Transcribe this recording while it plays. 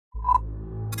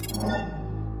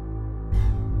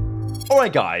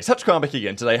Alright guys, TacticalRab back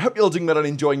again today. Hope you're all doing well and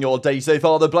enjoying your day so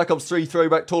far. The Black Ops 3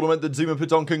 Throwback tournament that Zuma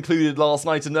put on concluded last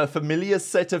night, and a familiar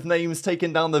set of names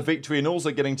taking down the victory and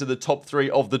also getting to the top 3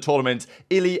 of the tournament.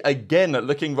 iLLeY again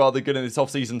looking rather good in this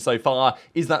offseason so far.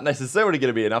 Is that necessarily going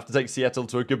to be enough to take Seattle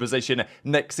to a good position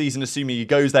next season, assuming he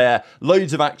goes there?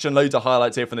 Loads of action, loads of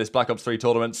highlights here from this Black Ops 3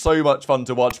 tournament. So much fun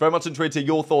to watch. Very much enjoyed to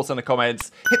your thoughts in the comments.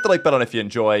 Hit the like button if you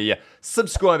enjoy.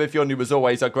 Subscribe if you're new as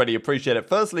always. I'd greatly appreciate it.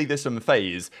 Firstly, this from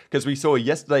FaZe, because we saw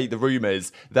yesterday the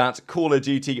rumours that Call of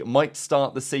Duty might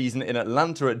start the season in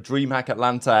Atlanta at DreamHack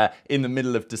Atlanta in the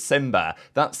middle of December.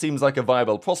 That seems like a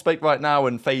viable prospect right now,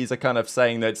 and FaZe are kind of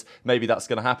saying that maybe that's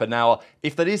going to happen. Now,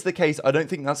 if that is the case, I don't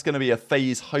think that's going to be a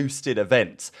FaZe-hosted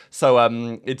event. So,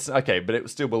 it's okay, but it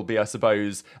still will be, I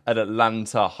suppose, an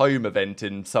Atlanta home event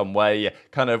in some way.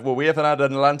 Kind of, well, we haven't had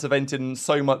an Atlanta event in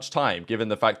so much time, given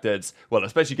the fact that, well,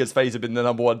 especially because FaZe have been the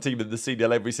 #1 team in the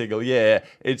CDL every single year.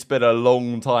 It's been a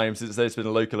long time since there's been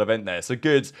a local event there. So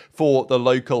good for the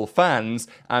local fans,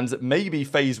 and maybe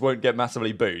FaZe won't get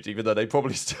massively booed, even though they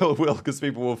probably still will because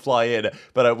people will fly in.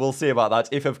 But we'll see about that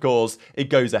if, of course, it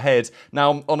goes ahead.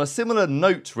 Now, on a similar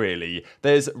note, really,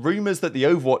 there's rumours that the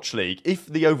Overwatch League, if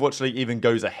the Overwatch League even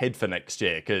goes ahead for next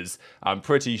year, because I'm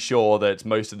pretty sure that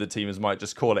most of the teams might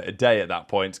just call it a day at that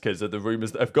point because of the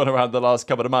rumours that have gone around the last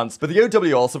couple of months. But the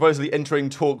OWL supposedly entering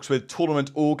talks with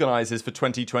tournament organisers for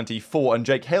 2024, and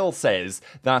Jake Hale says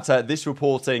that this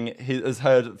reporting has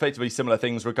heard effectively similar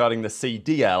things regarding the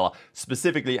CDL,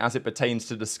 specifically as it pertains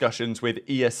to discussions with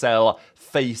ESL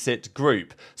FACEIT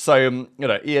Group. So, you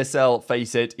know, ESL,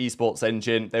 FACEIT, Esports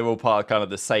Engine, they're all part of kind of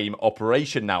the same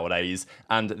operation nowadays,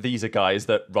 and these are guys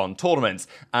that run tournaments.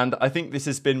 And I think this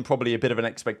has been probably a bit of an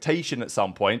expectation at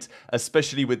some point,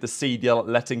 especially with the CDL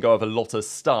letting go of a lot of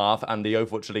staff and the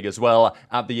Overwatch League as well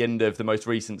at the end of the most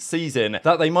recent season,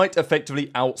 that they might effectively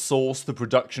outsource the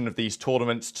production of these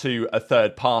tournaments to a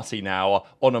third party now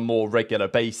on a more regular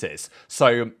basis.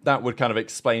 So that would kind of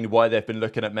explain why they've been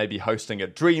looking at maybe hosting a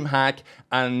DreamHack,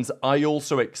 and I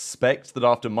also expect that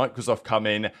after Microsoft come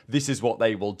in, this is what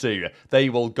they will do. They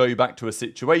will go back to a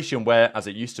situation where, as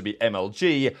it used to be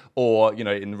MLG, or, you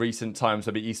know, in recent times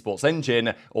maybe Esports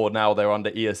Engine, or now they're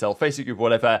under ESL FACEIT Group,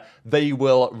 whatever, they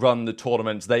will run the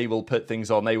tournaments, they will put things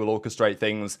on, they will orchestrate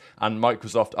things, and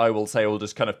Microsoft, I will say, will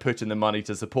just kind of put in the money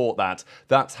to support that.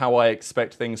 That's how I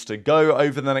expect things to go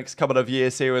over the next couple of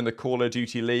years here in the Call of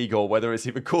Duty League, or whether it's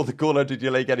even called the Call of Duty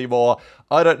League anymore,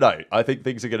 I don't know. I think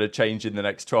things are going to change in the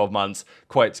next 12 months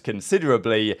quite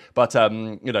considerably, but,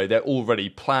 you know, they're already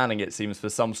planning, it seems, for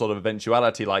some sort of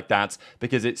eventuality like that,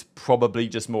 because it's probably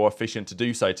just more efficient to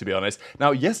do so, to be honest.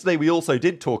 Now, yesterday we also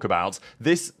did talk about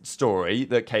this story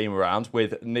that came around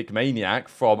with Nick Maniac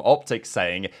from OpTic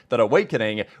saying that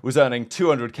Awakening was earning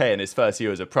 200k in his first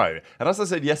year as a pro. And as I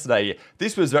said yesterday,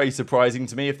 this was very surprising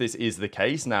to me if this is the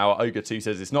case. Now, Ogre2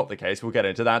 says it's not the case. We'll get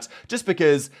into that. Just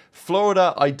because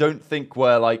Florida, I don't think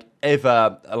were like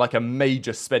ever like a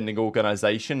major spending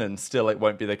organization, and still it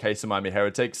won't be the case of Miami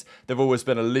Heretics. They've always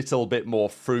been a little bit more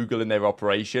frugal in their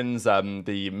operations,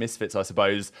 the Misfits, I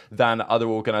suppose, than other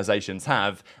organizations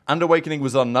have. And Awakening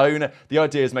was unknown. The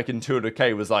idea is making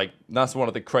 200k was like, that's one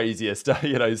of the craziest,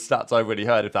 you know, stats I've really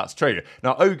heard, if that's true.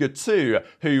 Now, Ogre2,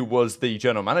 who was the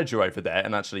general manager over there,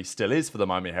 and actually still is for the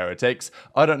Miami Heretics,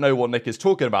 I don't know what Nick is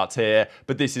talking about here,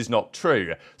 but this is not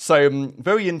true. So,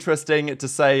 very interesting to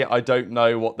say. I don't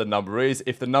know what the number is.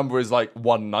 If the number is like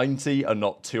 190 and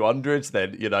not 200,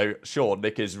 then, you know, sure,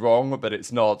 Nick is wrong, but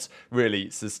it's not really,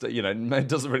 you know, it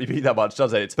doesn't really mean that much,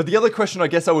 does it? But the other question I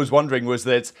guess I was wondering was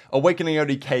that Awakening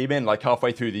only came in like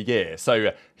halfway through the year,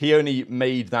 so he only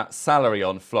made that salary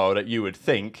on Florida, you would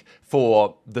think,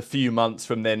 for the few months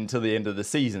from then to the end of the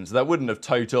season. So that wouldn't have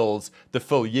totaled the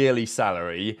full yearly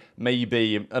salary.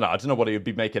 Maybe, I don't know what he would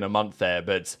be making a month there,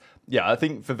 but yeah, I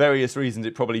think for various reasons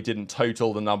it probably didn't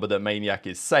total the number that Maniac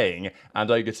is saying, and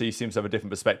Ogre2 seems to have a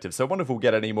different perspective. So I wonder if we'll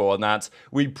get any more on that.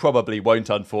 We probably won't,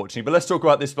 unfortunately. But let's talk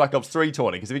about this Black Ops 3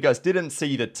 tourney, because if you guys didn't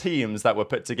see the teams that were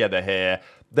put together here,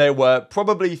 there were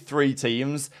probably 3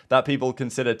 teams that people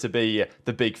considered to be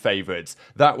the big favourites.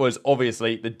 That was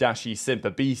obviously the Dashy, Simp,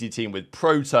 aBeZy team with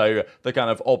Proto, the kind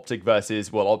of OpTic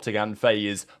versus, well, OpTic and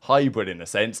FaZe hybrid in a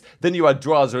sense. Then you had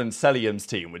Drazah and Cellium's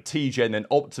team with TJ and then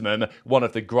Optimum, one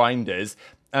of the grinders.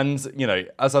 And, you know,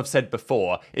 as I've said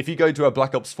before, if you go to a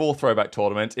Black Ops 4 Throwback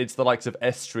tournament, it's the likes of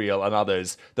Estriel and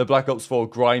others, the Black Ops 4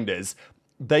 grinders.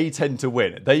 They tend to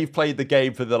win. They've played the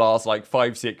game for the last like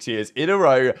 5-6 years in a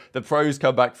row. The pros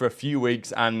come back for a few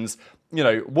weeks, and, you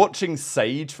know, watching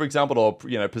Sage, for example, or,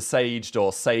 you know, Presaged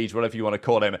or Sage, whatever you want to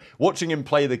call him, watching him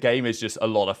play the game is just a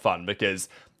lot of fun, because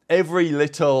every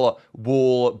little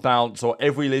wall bounce or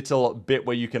every little bit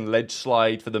where you can ledge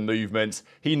slide for the movement,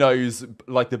 he knows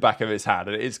like the back of his hand.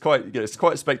 And it's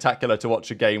quite spectacular to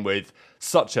watch a game with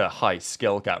such a high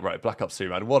skill gap. Right, Black Ops 2,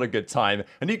 man, what a good time.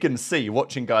 And you can see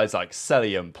watching guys like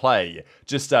Cellium play,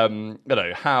 just, you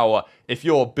know, how if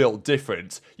you're built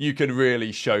different, you can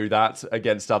really show that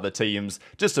against other teams.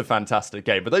 Just a fantastic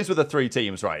game. But those were the three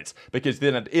teams, right? Because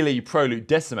then had iLLeY, Prolute,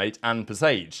 Decimate, and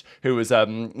FaZe, who was,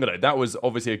 you know, that was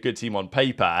obviously a good team on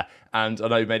paper. And I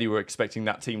know many were expecting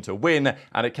that team to win,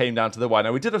 and it came down to the wire.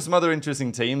 Now, we did have some other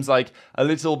interesting teams, like a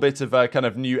little bit of a kind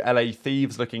of new LA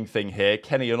Thieves looking thing here.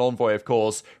 Kenny and Envoy, of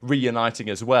course, reuniting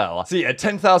as well. So yeah,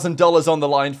 $10,000 on the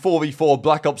line, 4v4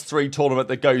 Black Ops 3 tournament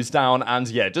that goes down. And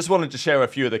yeah, just wanted to share a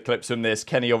few of the clips from this.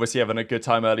 Kenny obviously having a good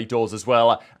time early doors as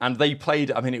well. And they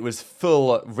played, I mean, it was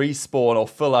full respawn or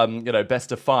full, you know,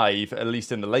 best of 5, at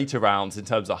least in the later rounds in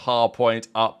terms of hardpoint,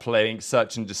 uplink,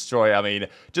 search and destroy. I mean,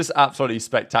 just absolutely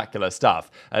spectacular stuff.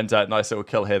 And nice little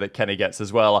kill here that Kenny gets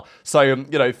as well. So,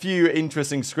 you know, a few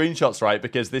interesting screenshots, right?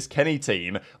 Because this Kenny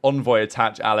team, Envoy,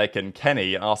 Attach, Alec, and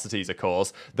Kenny, Arcetes, of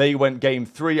course, they went game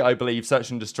 3, I believe,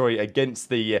 search and destroy against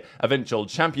the eventual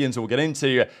champions we'll get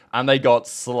into, and they got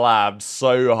slabbed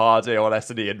so hard here on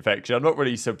S&E Infection. I'm not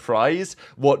really surprised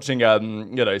watching,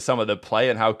 you know, some of the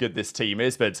play and how good this team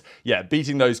is, but yeah,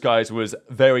 beating those guys was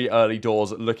very early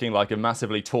doors, looking like a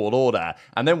massively tall order.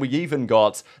 And then we even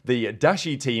got the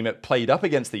Dashy team played up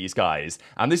against these guys,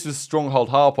 and this was Stronghold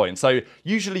Hardpoint. So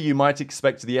usually you might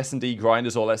expect the S&D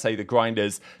grinders, or let's say the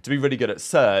grinders, to be really good at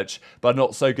search, but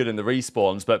not so good in the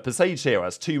respawns. But FaZe here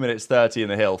has 2 minutes 30 in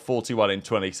the hill, 41 in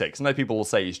 26. I know people will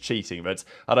say he's cheating, but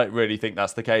I don't really think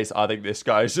that's the case. I think this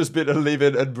guy's just been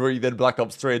living and breathing Black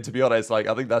Ops 3, and to be honest, like,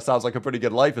 I think that sounds like a pretty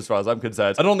good life as far as I'm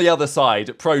concerned. And on the other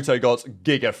side, Proto got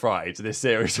giga fried this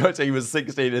series. He was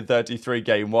 16 in 33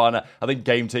 game 1. I think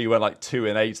game 2 he went like 2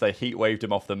 in 8. They heat waved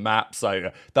him off the map,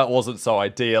 so that wasn't so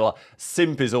ideal.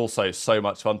 Simp is also so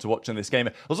much fun to watch in this game.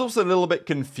 I was also a little bit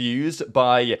confused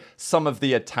by some of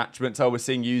the attachments I was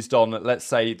seeing used on, let's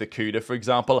say, the CUDA, for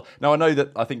example. Now, I know that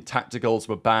I think tacticals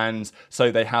were banned,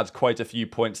 so they had quite a few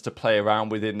points to play around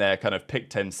within their kind of pick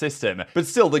 10 system. But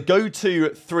still, the go-to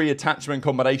 3 attachment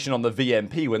combination on the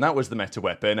VMP, when that was the meta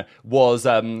weapon, was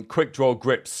quick draw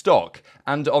grip stock.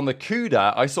 And on the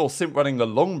CUDA, I saw Simp running the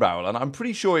long barrel, and I'm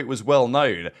pretty sure it was well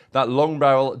known that long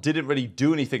barrel didn't really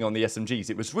do anything on the SMGs.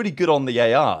 It was really good on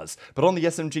the ARs, but on the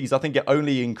SMGs, I think it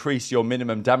only increased your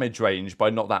minimum damage range by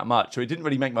not that much, so it didn't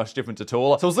really make much difference at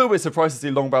all. So I was a little bit surprised to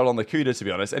see long barrel on the CUDA, to be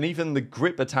honest, and even the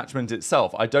grip attachment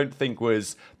itself, I don't think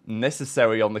was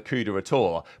necessary on the CUDA at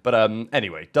all. But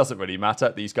anyway, doesn't really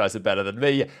matter. These guys are better than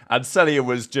me. And Cellium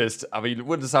was just, I mean,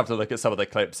 we'll just have to look at some of the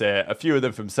clips here. A few of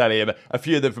them from Cellium, a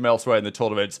few of them from elsewhere in the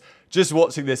tournaments. Just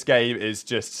watching this game is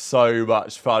just so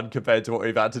much fun compared to what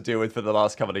we've had to deal with for the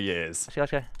last couple of years.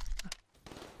 Okay.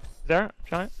 There,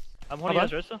 try it. I'm one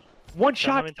of you guys, one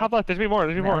shot, top left, there's me more,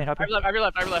 there's me more. I left. I'm gonna get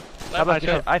right,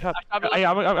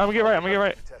 I'm gonna get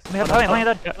right.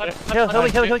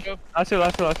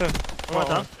 Last two.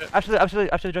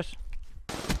 Absolutely, just.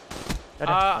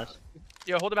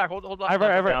 Yo, hold it back, hold left. I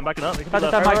right. I'm backing up.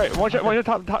 One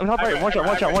shot, top right, one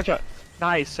shot.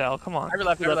 Nice, Cell, come on. I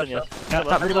left, top yes. Top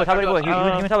left.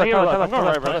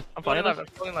 I'm flying left.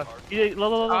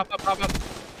 Low.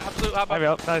 Absolute hop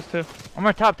up. Nice, too. One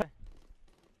more top.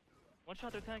 One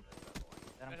shot, they're tank.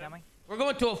 We're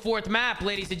going to a 4th map,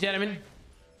 ladies and gentlemen.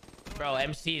 Bro,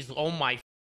 MC's, oh my.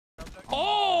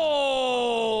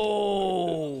 Oh!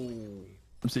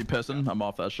 MC pissing. I'm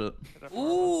off that shit.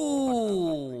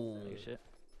 Ooh.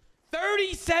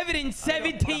 37 and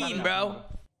 17, bro.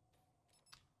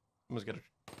 Almost get it.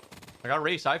 I got a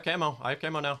race. I have camo.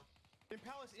 Now. In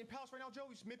palace right now, Joe.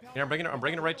 He's mid palace. Yeah, I'm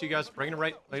bringing it right to you guys. Bringing it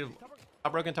right.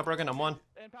 Top broken. I'm one.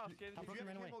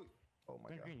 Oh my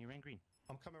god. You ran green.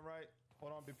 I'm coming right.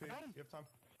 Hold on, BP. You have time.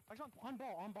 I got on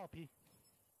ball, P.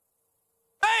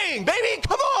 Bang, baby,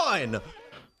 come on!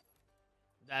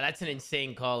 That's an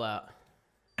insane call out.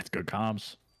 That's good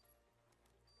comms.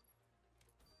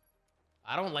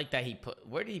 I don't like that he put.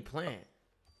 Where did he plant?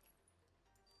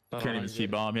 Can't even see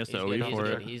bomb. He has to OE for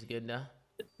it. He's good now.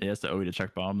 He has to OE to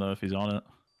check bomb though if he's on it.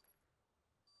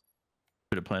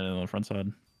 Should have planted it on the front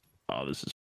side. Oh, this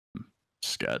is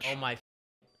sketch. Oh my.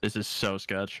 This is so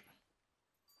sketch.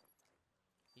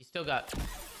 He still got.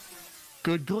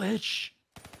 Good glitch.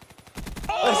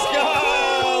 Let's go!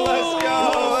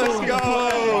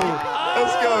 God,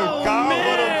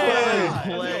 what a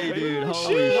play, dude. Holy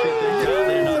shit. Thank God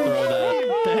they did not throw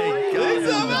that. Thank God they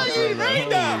did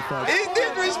not throw that. It's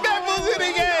disrespectful to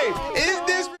the game. It's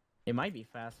this. It might be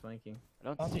fast flanking.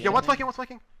 Yeah, what's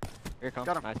flanking? Here it comes.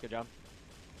 Got him. Nice, good job.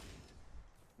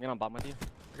 You know, bottom with you.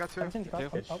 I got two.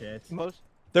 Good shit. Close.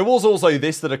 There was also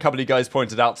this that a couple of guys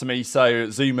pointed out to me. So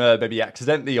Zuma, maybe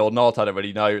accidentally or not, I don't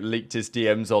really know, leaked his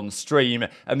DMs on stream.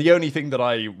 And the only thing that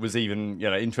I was even,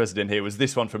 interested in here was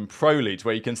this one from Prolute,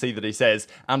 where you can see that he says,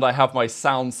 and I have my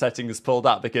sound settings pulled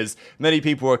up, because many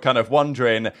people were kind of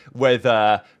wondering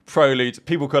whether Prolute,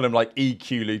 people call him like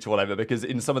EQ Lute or whatever, because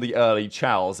in some of the early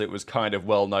chows, it was kind of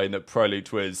well known that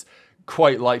Prolute was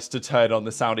quite likes to turn on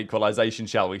the sound equalization,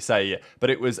 shall we say, but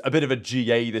it was a bit of a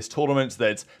GA this tournament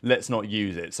that let's not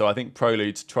use it. So I think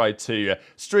Prolute tried to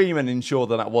stream and ensure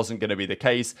that that wasn't going to be the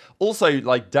case. Also,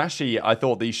 like Dashy, I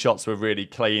thought these shots were really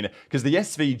clean, because the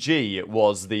SVG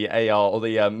was the AR, or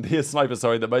the sniper,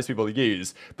 sorry, that most people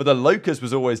use, but the Locust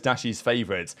was always Dashy's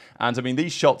favourite. And I mean,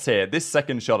 these shots here, this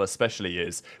second shot especially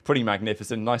is pretty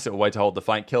magnificent. Nice little way to hold the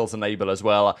flank, kills Enable as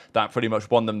well. That pretty much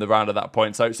won them the round at that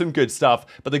point, so some good stuff.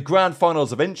 But the grand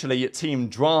finals eventually, Team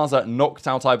Drazah knocked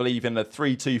out, I believe, in a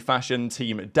 3-2 fashion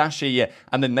Team Dashy,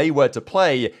 and then they were to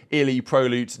play iLLeY,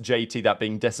 Prolute, JT, that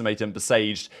being Decimate and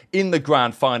Besieged, in the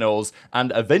grand finals,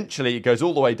 and eventually it goes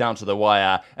all the way down to the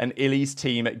wire, and iLLeY's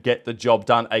team get the job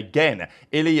done again.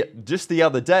 iLLeY, just the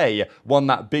other day, won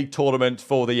that big tournament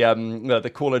for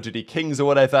the Call of Duty Kings or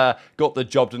whatever, got the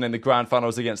job done in the grand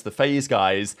finals against the FaZe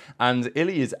guys, and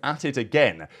iLLeY is at it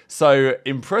again. So,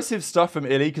 impressive stuff from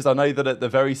iLLeY, because I know that at the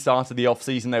very start of the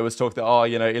off-season there was talk that,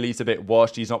 iLLeY's a bit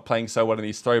washed, he's not playing so well in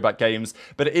these throwback games,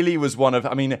 but iLLeY was one of,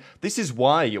 I mean, this is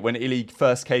why when iLLeY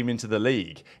first came into the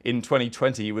league in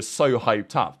 2020, he was so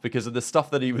hyped up, because of the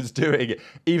stuff that he was doing,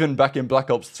 even back in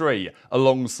Black Ops 3,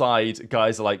 alongside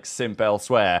guys like Simp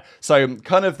elsewhere. So,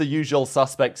 kind of the usual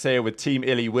suspects here, with Team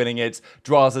iLLeY winning it,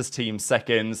 Drazah's team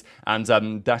second, and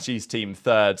Dashy's team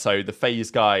third, so the FaZe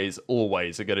guys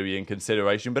always are going to be in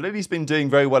consideration, but iLLeY's been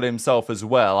doing very well himself as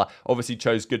well, obviously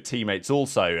chose good teammates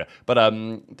also, but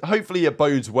hopefully it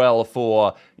bodes well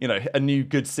for, a new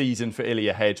good season for iLLeY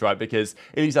ahead, right, because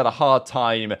iLLeY's had a hard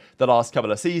time the last couple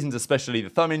of seasons, especially the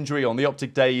thumb injury on the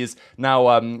OpTic days,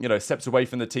 now, steps away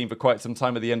from the team for quite some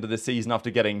time at the end of the season after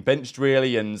getting benched,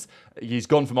 really, and he's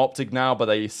gone from OpTic now, but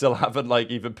they still haven't,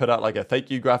 even put out, a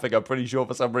thank you graphic, I'm pretty sure,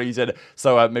 for some reason,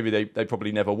 so maybe they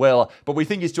probably never will, but we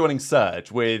think he's joining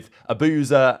Surge with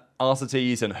aBeZy,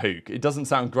 aRSiTiZ and Hook. It doesn't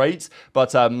sound great,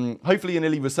 but hopefully an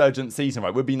iLLeY resurgent season,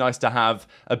 right? Would be nice to have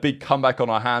a big comeback on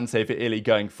our hands here for iLLeY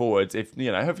going forward. If,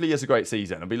 hopefully he has a great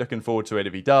season. I'll be looking forward to it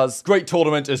if he does. Great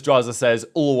tournament, as Drazah says.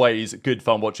 Always good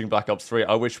fun watching Black Ops 3.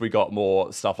 I wish we got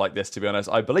more stuff like this, to be honest.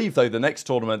 I believe, though, the next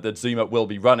tournament that Zuma will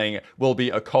be running will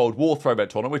be a Cold War throwback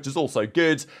tournament, which is also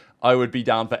good. I would be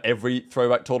down for every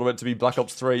throwback tournament to be Black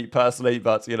Ops 3 personally,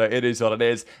 but, it is what it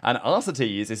is. And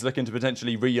aRSiTiZ is looking to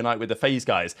potentially reunite with the FaZe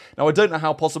guys. Now, I don't know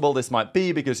how possible this might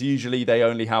be, because usually they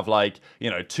only have,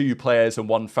 2 players and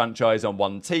one franchise on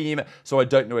one team, so I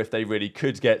don't know if they really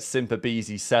could get Simp,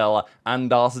 aBeZy, Cell,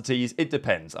 and aRSiTiZ. It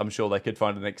depends. I'm sure they could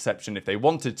find an exception if they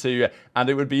wanted to, and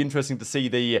it would be interesting to see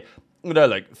the,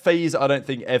 FaZe, I don't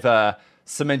think ever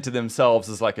cemented themselves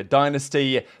as a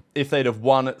dynasty. If they'd have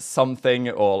won something,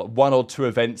 or 1 or 2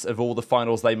 events of all the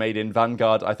finals they made in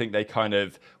Vanguard, I think they kind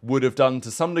of would have done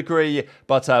to some degree,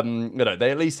 but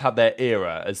they at least had their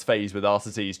era as FaZe with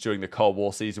aRSiTiZ during the Cold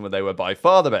War season, when they were by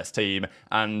far the best team,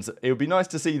 and it would be nice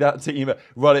to see that team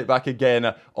run it back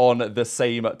again on the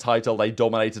same title they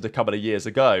dominated a couple of years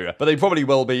ago, but they probably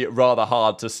will be rather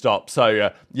hard to stop. So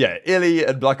yeah, iLLeY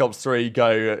and Black Ops 3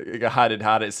 go hand in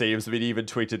hand, it seems. We even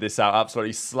tweeted this out,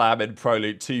 absolutely slamming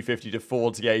Prolute 250 to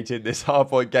 48 in this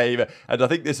hardpoint game, and I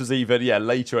think this was even,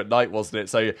 later at night, wasn't it?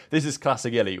 So this is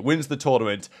classic iLLeY. Wins the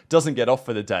tournament, doesn't get off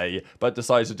for the day, but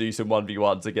decides to do some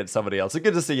 1v1s against somebody else. So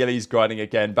good to see iLLeY's grinding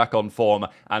again, back on form,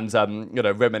 and,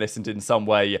 reminiscent in some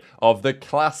way of the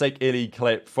classic iLLeY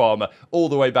clip from all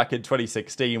the way back in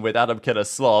 2016 with Adam Killer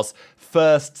Sloss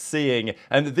first seeing,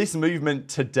 and this movement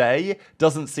today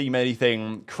doesn't seem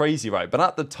anything crazy, right? But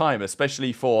at the time,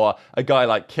 especially for a guy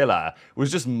like Killer, it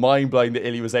was just mind-blowing that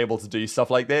iLLeY was able to do stuff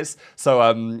like this.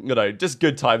 So, just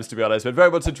good times, to be honest. But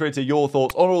very much interested in your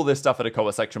thoughts on all this stuff in the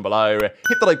comment section below.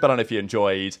 Hit the like button if you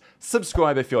enjoyed.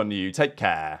 Subscribe if you're new. Take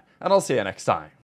care. And I'll see you next time.